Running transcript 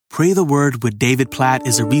Pray the Word with David Platt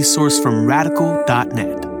is a resource from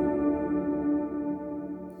radical.net.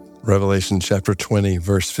 Revelation chapter 20,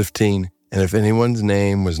 verse 15. And if anyone's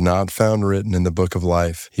name was not found written in the book of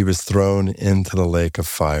life, he was thrown into the lake of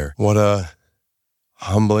fire. What a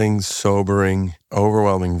humbling, sobering,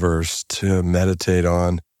 overwhelming verse to meditate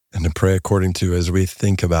on and to pray according to as we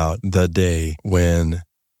think about the day when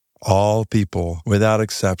all people, without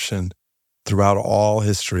exception, throughout all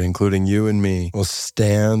history, including you and me, will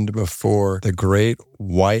stand before the great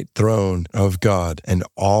white throne of God, and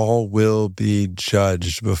all will be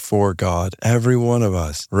judged before God. Every one of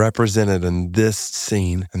us represented in this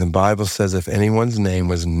scene. And the Bible says if anyone's name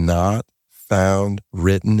was not found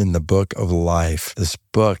written in the book of life, this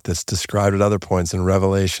book that's described at other points in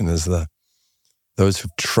Revelation as those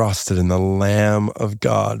who've trusted in the Lamb of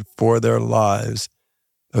God for their lives,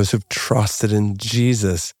 those who've trusted in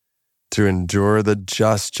Jesus to endure the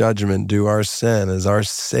just judgment due our sin as our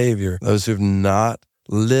Savior, those who've not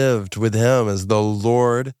lived with Him as the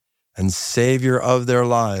Lord and Savior of their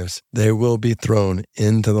lives, they will be thrown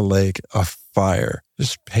into the lake of fire.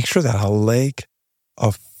 Just picture that, a lake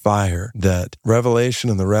of fire that Revelation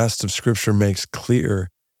and the rest of Scripture makes clear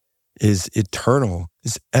is eternal,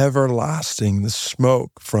 is everlasting. The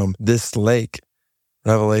smoke from this lake,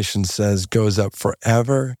 Revelation says, goes up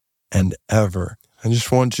forever and ever. I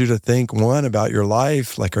just want you to think, one, about your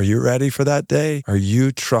life. Like, are you ready for that day? Are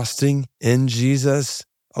you trusting in Jesus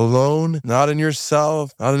alone, not in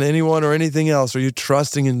yourself, not in anyone or anything else? Are you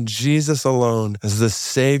trusting in Jesus alone as the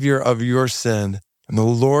Savior of your sin and the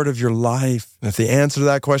Lord of your life? And if the answer to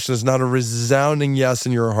that question is not a resounding yes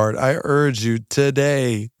in your heart, I urge you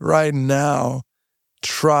today, right now,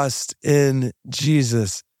 trust in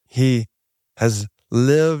Jesus. He has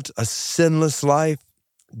lived a sinless life,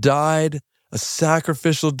 died a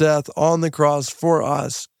sacrificial death on the cross for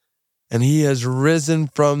us, and He has risen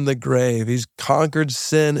from the grave. He's conquered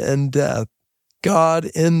sin and death. God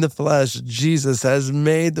in the flesh, Jesus, has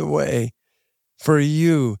made the way for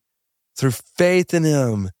you through faith in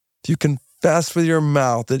Him. If you confess with your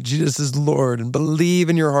mouth that Jesus is Lord and believe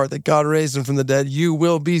in your heart that God raised Him from the dead, you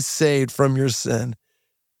will be saved from your sin.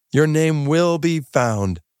 Your name will be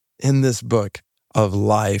found in this book of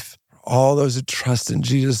life. All those who trust in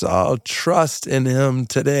Jesus, I'll trust in Him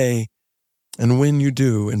today. And when you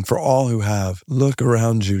do, and for all who have, look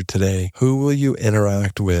around you today. Who will you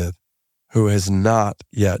interact with who has not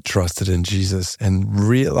yet trusted in Jesus and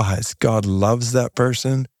realize God loves that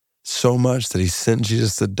person so much that He sent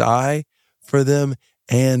Jesus to die for them,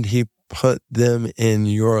 and He put them in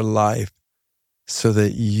your life so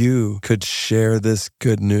that you could share this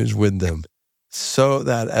good news with them, so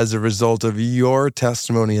that as a result of your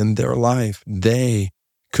testimony in their life, they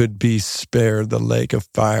could be spared the lake of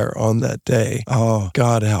fire on that day. Oh,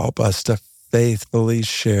 God, help us to faithfully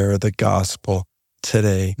share the gospel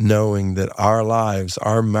today, knowing that our lives,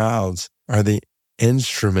 our mouths are the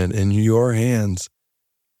instrument in your hands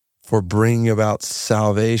for bringing about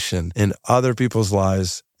salvation in other people's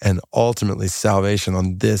lives and ultimately salvation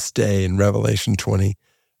on this day in Revelation 20,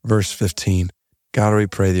 verse 15. God, we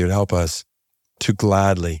pray that you'd help us to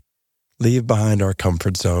gladly leave behind our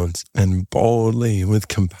comfort zones and boldly, with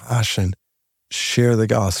compassion, share the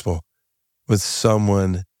gospel with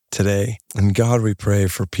someone today. And God, we pray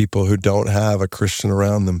for people who don't have a Christian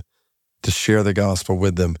around them to share the gospel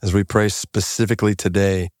with them, as we pray specifically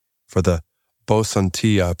today for the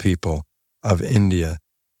Bosantia people of India,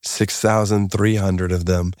 6,300 of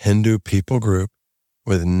them, Hindu people group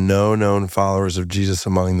with no known followers of Jesus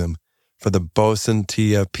among them. For the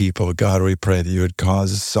Bosantia people, God, we pray that you would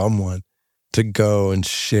cause someone to go and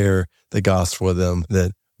share the gospel with them,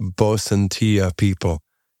 that Bosantia people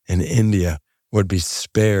in India would be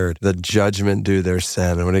spared the judgment due their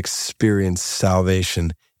sin and would experience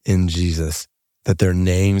salvation in Jesus, that their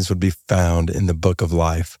names would be found in the book of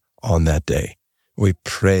life on that day. We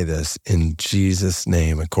pray this in Jesus'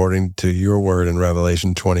 name, according to your word in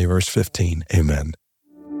Revelation 20, verse 15. Amen.